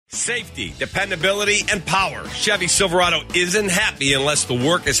Safety, dependability, and power. Chevy Silverado isn't happy unless the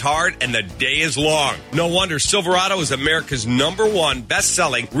work is hard and the day is long. No wonder Silverado is America's #1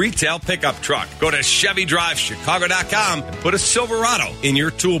 best-selling retail pickup truck. Go to ChevyDriveChicago.com and put a Silverado in your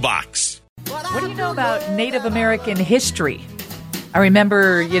toolbox. What do you know about Native American history? I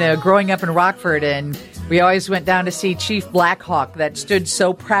remember, growing up in Rockford, and we always went down to see Chief Black Hawk that stood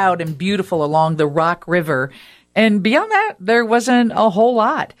so proud and beautiful along the Rock River. And beyond that, there wasn't a whole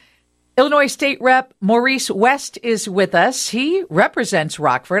lot. Illinois State Rep Maurice West is with us. He represents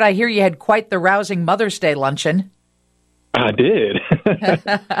Rockford. I hear you had quite the rousing Mother's Day luncheon. I did.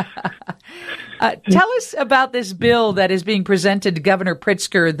 Tell us about this bill that is being presented to Governor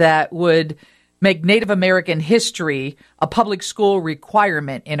Pritzker that would make Native American history a public school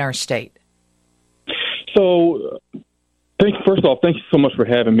requirement in our state. So, first of all, thank you so much for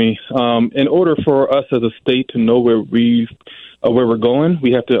having me. In order for us as a state to know where we're going,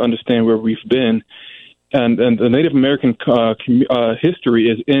 we have to understand where we've been. And the Native American history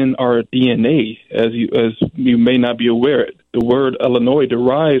is in our DNA, as you may not be aware. The word Illinois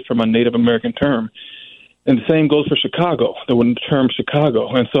derives from a Native American term. And the same goes for Chicago, the term Chicago.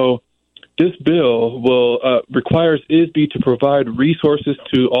 And so this bill requires ISB to provide resources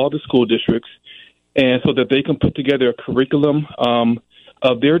to all the school districts, and so that they can put together a curriculum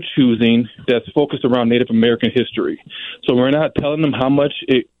of their choosing that's focused around Native American history. So we're not telling them how much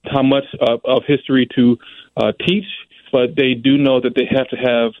of history to teach, but they do know that they have to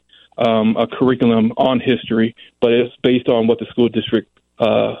have a curriculum on history, but it's based on what the school district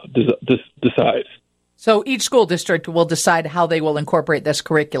decides. So each school district will decide how they will incorporate this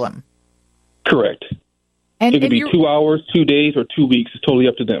curriculum. Correct. It could be 2 hours, 2 days, or 2 weeks. It's totally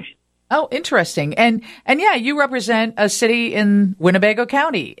up to them. Oh, interesting. And yeah, you represent a city in Winnebago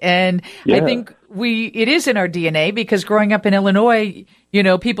County. And yeah. I think it is in our DNA, because growing up in Illinois,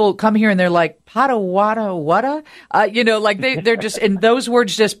 people come here and they're like, Potawatomi, they're just, and those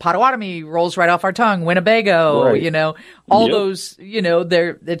words just, Potawatomi rolls right off our tongue, Winnebago, right. All yep. Those,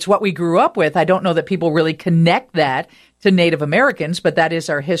 it's what we grew up with. I don't know that people really connect that to Native Americans, but that is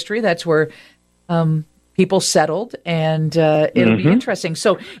our history. That's where, people settled, and it'll be interesting.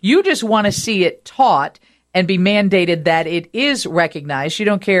 So you just want to see it taught and be mandated that it is recognized. You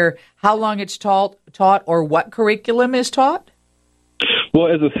don't care how long it's taught or what curriculum is taught? Well,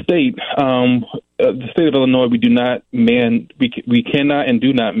 as a state, the state of Illinois, we cannot and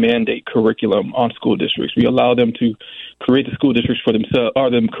do not mandate curriculum on school districts. We allow them to create the school districts for themselves, or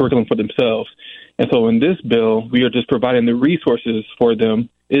the curriculum for themselves. And so in this bill, we are just providing the resources for them.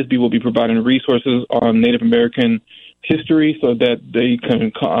 ISB will be providing resources on Native American history so that they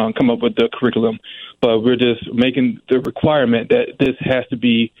can come up with the curriculum. But we're just making the requirement that this has to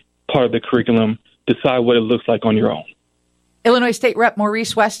be part of the curriculum. Decide what it looks like on your own. Illinois State Rep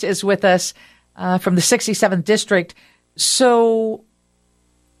Maurice West is with us from the 67th District. So,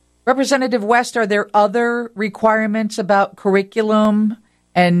 Representative West, are there other requirements about curriculum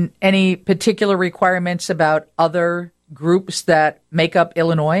and any particular requirements about other groups that make up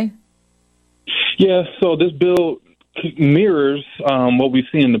Illinois? Yeah, so this bill mirrors what we've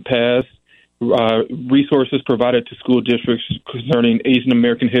seen in the past, resources provided to school districts concerning Asian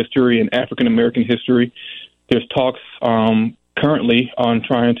American history and African American history. There's talks currently on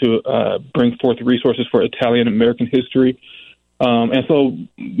trying to bring forth resources for Italian American history. And so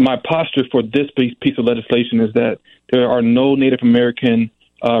my posture for this piece of legislation is that there are no Native American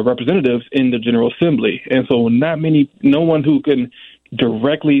representatives in the General Assembly. And so no one who can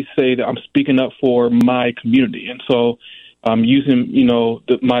directly say that I'm speaking up for my community. And so I'm using,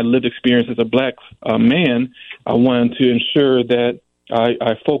 my lived experience as a black man. I wanted to ensure that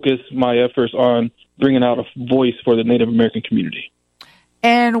I focus my efforts on bringing out a voice for the Native American community.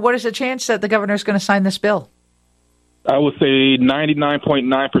 And what is the chance that the governor is going to sign this bill? I would say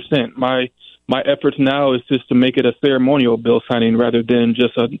 99.9%. My efforts now is just to make it a ceremonial bill signing rather than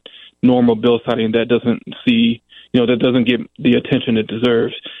just a normal bill signing that doesn't get the attention it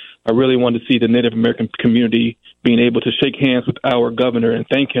deserves. I really want to see the Native American community being able to shake hands with our governor and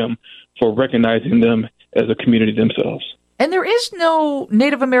thank him for recognizing them as a community themselves. And there is no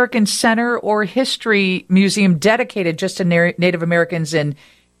Native American Center or History Museum dedicated just to Native Americans in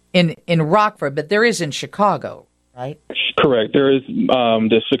Rockford, but there is in Chicago, right? Correct. There is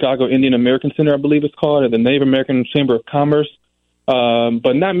the Chicago Indian American Center, I believe it's called, and the Native American Chamber of Commerce,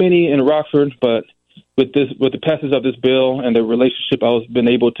 but not many in Rockford. But with the passage of this bill and the relationship I've been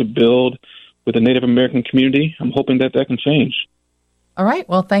able to build with the Native American community, I'm hoping that can change. All right.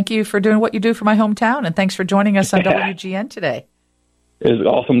 Well, thank you for doing what you do for my hometown, and thanks for joining us on WGN today. It's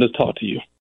awesome to talk to you.